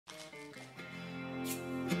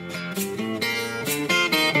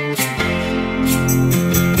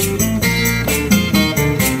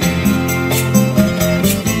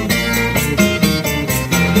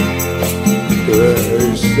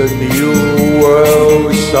There's a new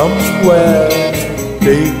world somewhere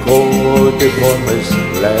they call the promised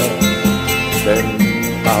land. Then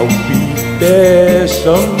I'll be there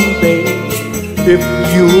someday if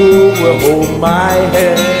you will hold my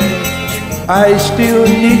hand. I still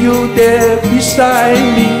need you there beside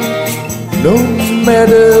me, no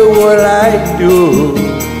matter what I do,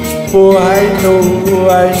 for I know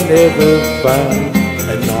I never find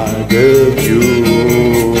another you.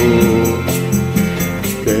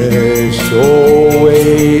 There's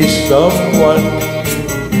always someone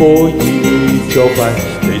for each of us,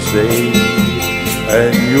 they say,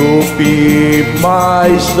 and you'll be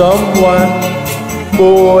my someone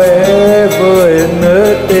forever and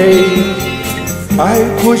a day. I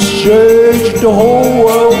could search the whole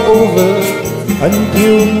world over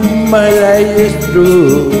until my life is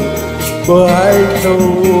through, but I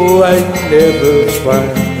know I never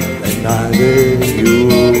find another you.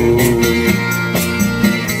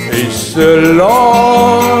 It's a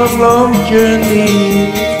long, long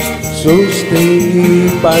journey, so stay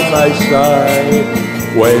by my side.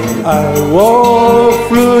 When I walk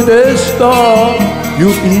through the storm,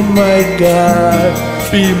 you be my guide,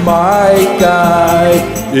 be my guide.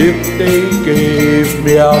 If they gave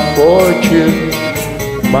me a fortune,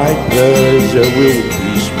 my pleasure will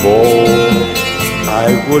be small. I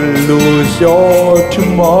will lose your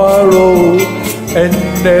tomorrow and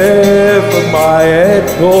never my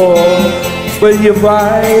at all. But if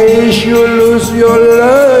I should lose your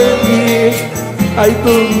love, I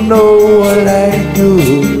don't know what I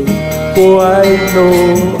do, for I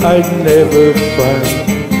know I'd never find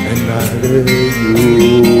another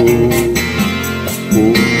you.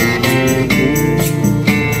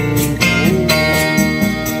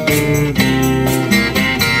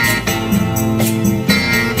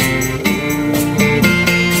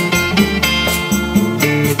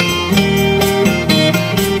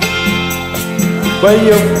 But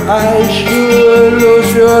if I should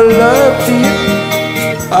lose your love,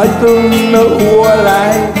 I don't know what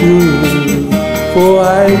I do, for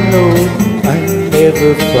I know I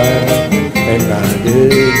never find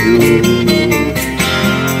another you,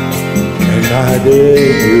 another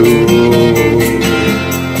you,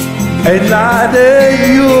 another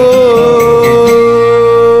you.